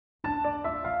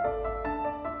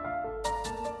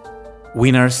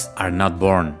Winners are not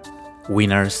born.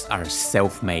 Winners are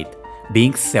self-made.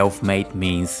 Being self-made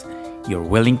means you're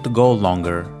willing to go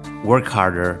longer, work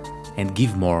harder, and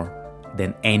give more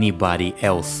than anybody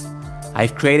else.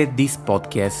 I've created this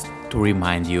podcast to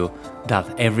remind you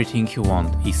that everything you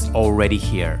want is already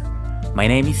here. My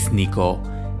name is Nico,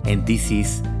 and this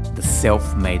is the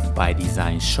Self-Made by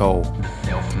Design show. The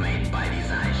Self-Made by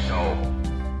Design show.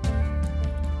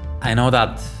 I know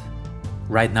that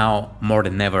right now, more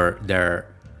than ever, there are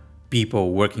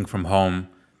people working from home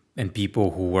and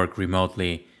people who work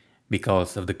remotely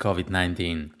because of the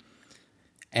COVID-19.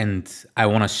 And I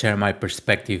want to share my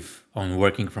perspective on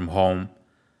working from home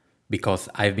because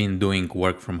I've been doing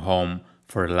work from home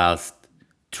for the last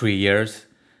 3 years,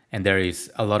 and there is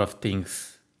a lot of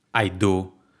things I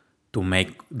do to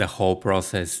make the whole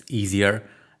process easier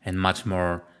and much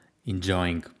more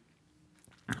enjoying.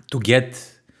 To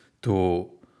get to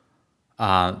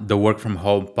the work from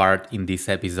home part in this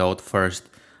episode, first,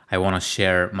 I want to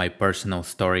share my personal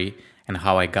story and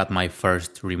how I got my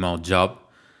first remote job.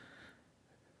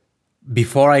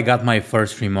 Before I got my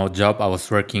first remote job, I was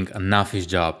working an office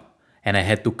job and I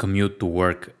had to commute to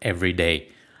work every day.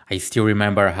 I still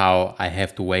remember how I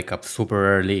have to wake up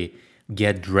super early,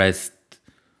 get dressed,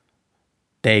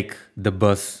 take the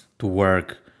bus to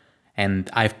work,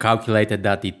 and I've calculated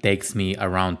that it takes me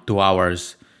around 2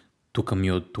 hours to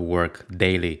commute to work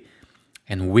daily.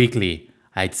 And weekly,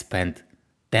 I'd spend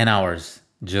 10 hours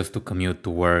just to commute to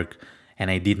work, and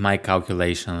I did my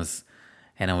calculations,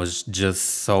 and I was just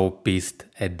so pissed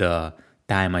at the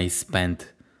time I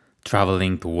spent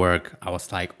traveling to work. I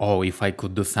was like, oh, if I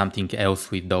could do something else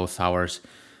with those hours,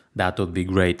 that would be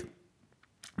great.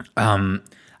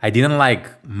 I didn't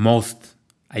like most,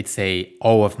 I'd say,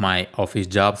 all of my office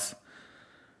jobs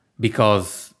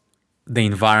because the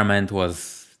environment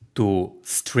was too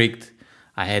strict.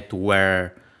 I had to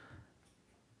wear,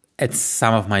 at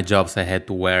some of my jobs, I had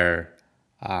to wear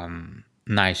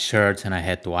nice shirts and I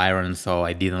had to iron, so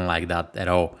I didn't like that at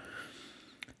all.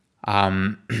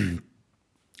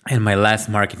 And my last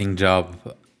marketing job,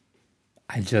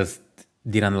 I just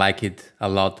didn't like it a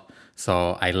lot,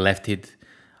 so I left it.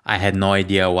 I had no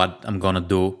idea what I'm gonna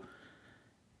do.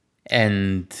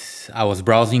 And I was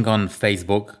browsing on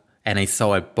Facebook and I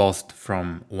saw a post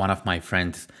from one of my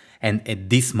friends. And at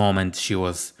this moment, she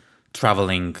was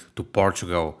traveling to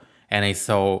Portugal. And I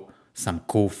saw some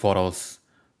cool photos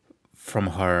from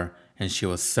her. And she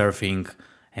was surfing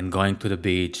and going to the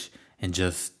beach and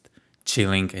just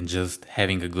chilling and just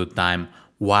having a good time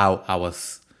while I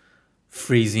was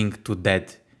freezing to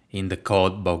death in the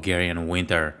cold Bulgarian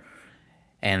winter.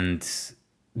 And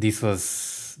this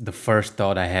was the first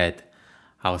thought I had.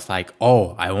 I was like,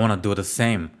 oh, I want to do the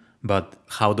same, but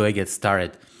how do I get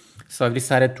started? So I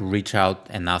decided to reach out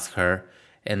and ask her,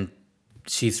 and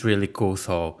she's really cool,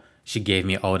 so she gave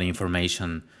me all the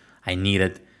information I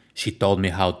needed. She told me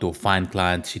how to find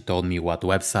clients, she told me what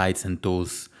websites and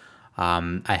tools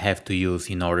I have to use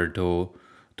in order to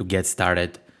get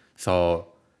started. So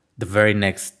the very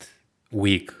next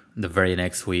week,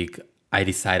 I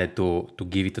decided to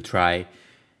give it a try,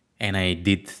 and I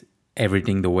did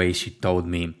everything the way she told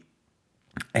me.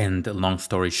 And long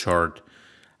story short,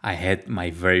 I had my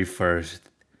very first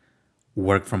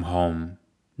work from home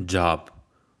job,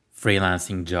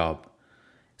 freelancing job.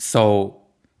 So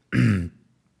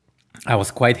I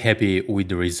was quite happy with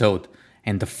the result.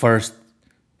 And the first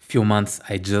few months,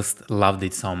 I just loved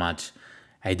it so much.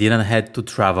 I didn't have to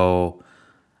travel.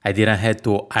 I didn't have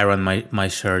to iron my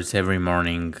shirts every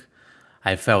morning.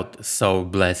 I felt so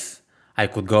blessed. I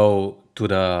could go to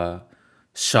the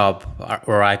shop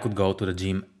or I could go to the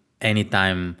gym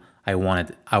anytime I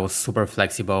wanted. I was super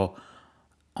flexible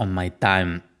on my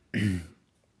time.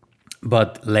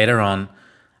 But later on,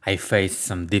 I faced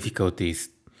some difficulties.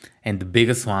 And the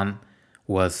biggest one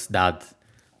was that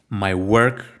my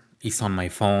work is on my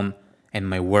phone and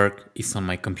my work is on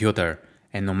my computer.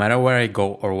 And no matter where I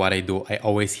go or what I do, I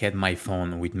always had my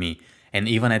phone with me. And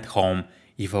even at home,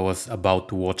 if I was about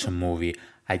to watch a movie,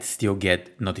 I'd still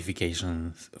get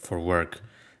notifications for work.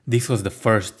 This was the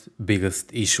first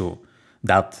biggest issue,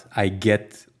 that I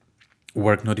get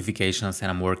work notifications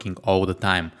and I'm working all the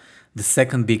time. The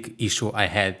second big issue I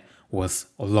had was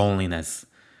loneliness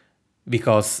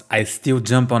because I still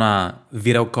jump on a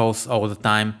video calls all the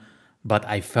time, but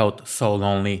I felt so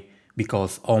lonely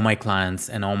because all my clients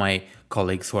and all my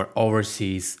colleagues were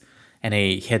overseas and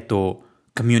I had to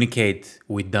communicate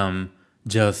with them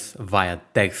just via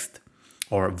text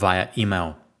or via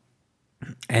email.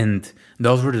 And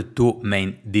those were the two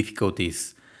main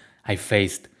difficulties I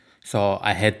faced. So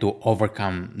I had to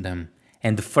overcome them.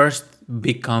 And the first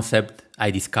big concept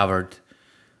I discovered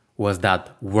was that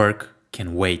work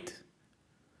can wait.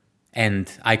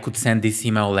 And I could send this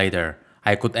email later.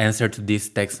 I could answer to this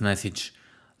text message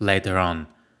later on.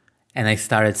 And I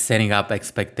started setting up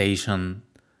expectations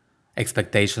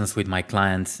with my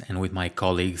clients and with my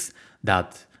colleagues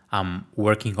that I'm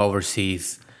working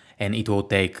overseas and it will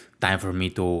take time for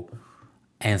me to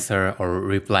answer or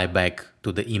reply back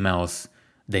to the emails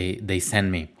they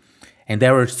send me. And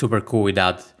they were super cool with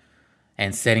that.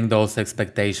 And setting those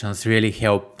expectations really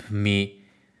helped me,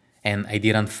 and I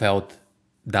didn't felt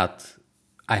that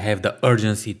I have the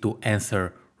urgency to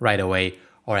answer right away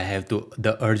or I have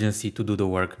the urgency to do the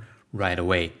work right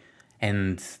away.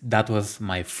 And that was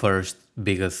my first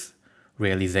biggest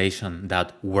realization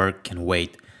that work can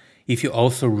wait. If you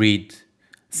also read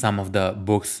some of the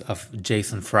books of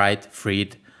Jason Fried,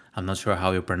 I'm not sure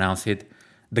how you pronounce it,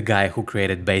 the guy who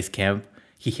created Basecamp,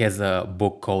 he has a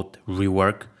book called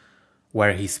Rework,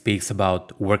 where he speaks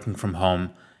about working from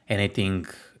home. And I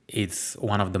think it's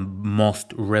one of the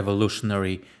most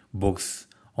revolutionary books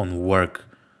on work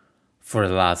for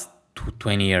the last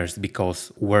 20 years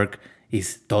because work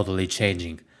is totally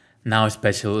changing. Now,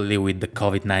 especially with the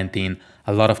COVID-19,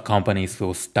 a lot of companies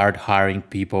will start hiring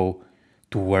people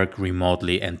to work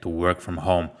remotely and to work from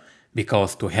home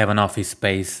because to have an office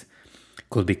space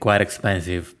could be quite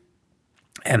expensive,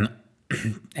 and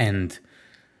and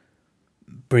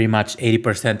pretty much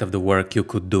 80% of the work you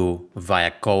could do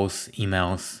via calls,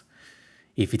 emails,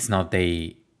 if it's not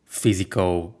a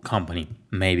physical company,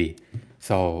 maybe.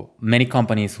 So many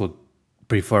companies would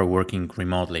prefer working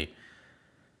remotely.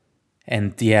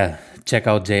 And yeah, check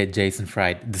out Jason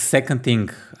Fried. The second thing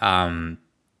I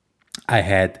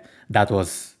had, that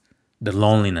was the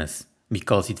loneliness,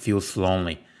 because it feels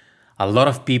lonely. A lot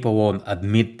of people won't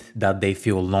admit that they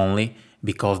feel lonely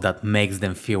because that makes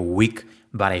them feel weak,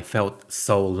 but I felt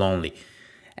so lonely.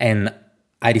 And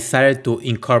I decided to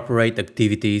incorporate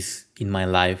activities in my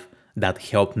life that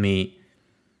helped me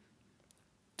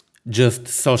just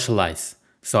socialize.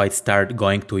 So I started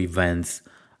going to events.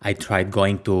 I tried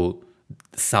going to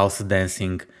salsa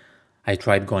dancing. I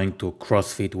tried going to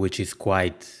CrossFit, which is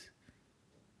quite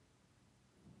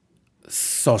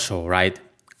social, right?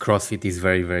 CrossFit is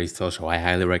very, very social. I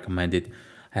highly recommend it.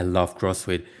 I love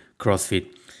CrossFit. CrossFit.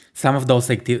 Some of those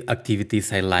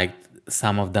activities I liked.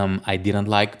 Some of them I didn't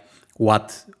like.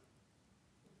 What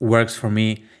works for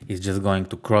me is just going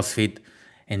to CrossFit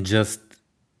and just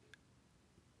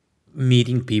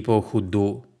meeting people who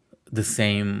do the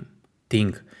same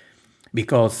thing,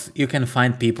 because you can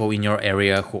find people in your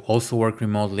area who also work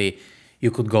remotely.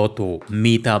 You could go to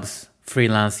meetups,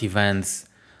 freelance events,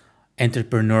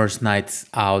 entrepreneurs nights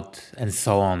out, and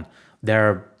so on. There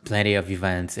are plenty of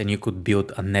events and you could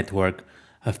build a network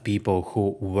of people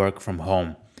who work from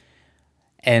home.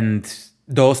 And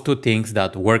those two things,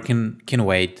 that working can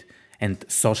wait and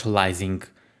socializing,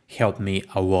 helped me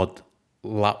a lot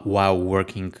while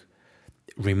working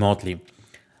remotely.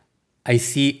 I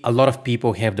see a lot of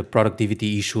people have the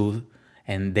productivity issue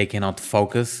and they cannot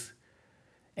focus.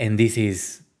 And this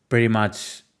is pretty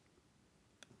much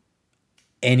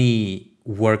any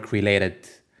work related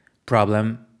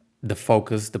problem, the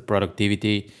focus, the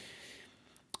productivity.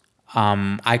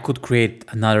 I could create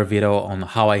another video on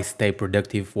how I stay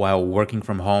productive while working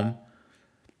from home.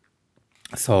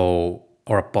 So,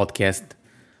 or a podcast.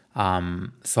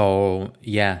 So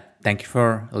yeah, thank you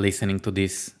for listening to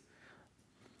this.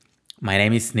 My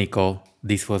name is Nico.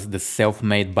 This was the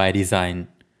Self-Made by Design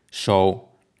show,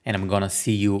 and I'm gonna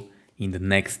see you in the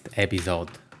next episode.